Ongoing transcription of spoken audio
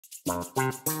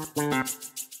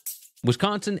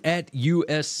Wisconsin at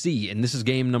USC, and this is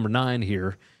game number 9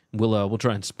 here. We'll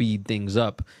try and speed things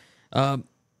up. I'm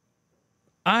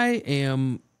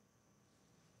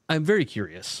very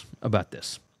curious about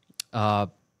this.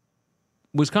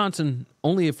 Wisconsin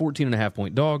only a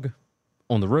 14.5-point dog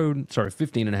on the road. Sorry,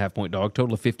 15.5-point dog,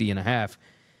 total of 50.5.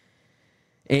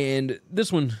 And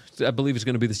this one, I believe, is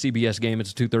going to be the CBS game.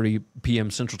 It's a 2:30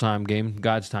 p.m. Central Time game,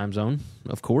 God's time zone,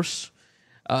 of course.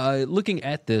 Looking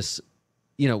at this,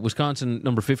 Wisconsin,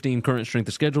 number 15, current strength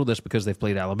of schedule. That's because they've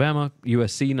played Alabama.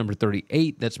 USC, number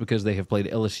 38. That's because they have played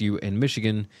LSU and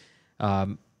Michigan.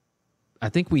 I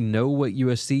think we know what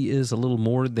USC is a little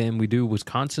more than we do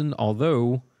Wisconsin,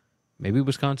 although maybe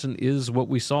Wisconsin is what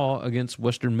we saw against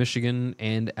Western Michigan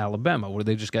and Alabama, where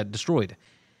they just got destroyed.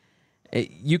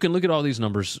 You can look at all these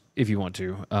numbers if you want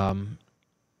to.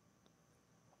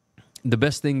 The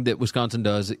best thing that Wisconsin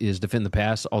does is defend the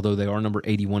pass, although they are number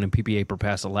 81 in PPA per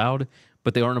pass allowed,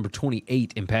 but they are number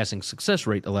 28 in passing success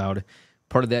rate allowed.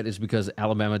 Part of that is because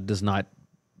Alabama does not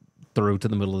throw to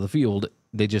the middle of the field.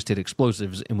 They just hit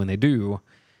explosives, and when they do,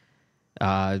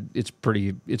 it's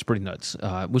pretty nuts.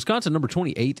 Wisconsin, number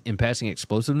 28 in passing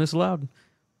explosiveness allowed,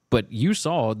 but you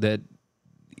saw that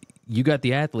you got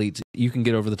the athletes, you can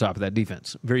get over the top of that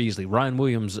defense very easily. Ryan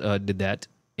Williams did that,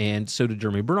 and so did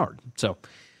Jeremy Bernard. So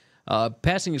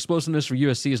passing explosiveness for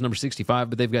USC is number 65,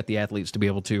 but they've got the athletes to be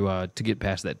able to get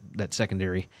past that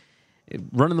secondary.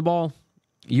 Running the ball,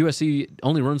 USC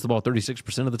only runs the ball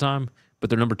 36% of the time, but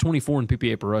they're number 24 in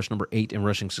PPA per rush, number 8 in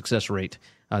rushing success rate.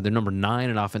 They're number 9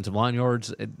 in offensive line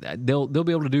yards. They'll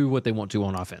be able to do what they want to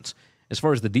on offense. As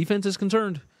far as the defense is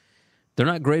concerned, they're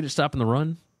not great at stopping the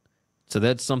run. So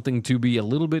that's something to be a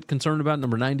little bit concerned about.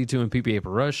 Number 92 in PPA per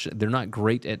rush. They're not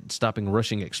great at stopping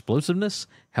rushing explosiveness.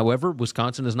 However,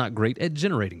 Wisconsin is not great at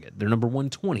generating it. They're number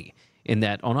 120 in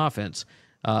that on offense.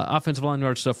 Offensive line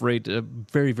yard stuff rate,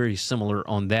 very, very similar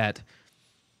on that.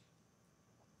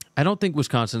 I don't think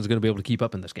Wisconsin is going to be able to keep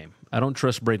up in this game. I don't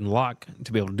trust Braden Locke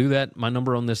to be able to do that. My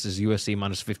number on this is USC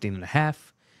minus 15.5.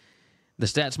 The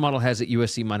stats model has it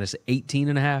USC minus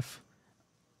 18.5.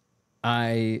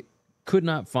 I could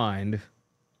not find...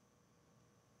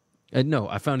 no,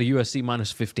 I found a USC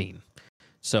minus 15.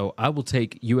 So I will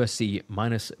take USC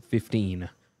minus 15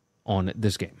 on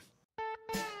this game.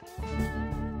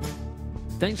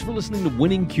 Thanks for listening to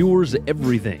Winning Cures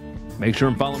Everything. Make sure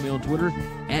and follow me on Twitter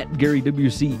at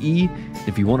GaryWCE.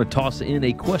 If you want to toss in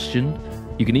a question,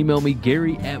 you can email me,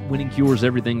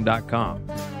 Gary@winningcureseverything.com.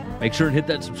 Make sure and hit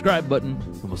that subscribe button,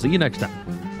 and we'll see you next time.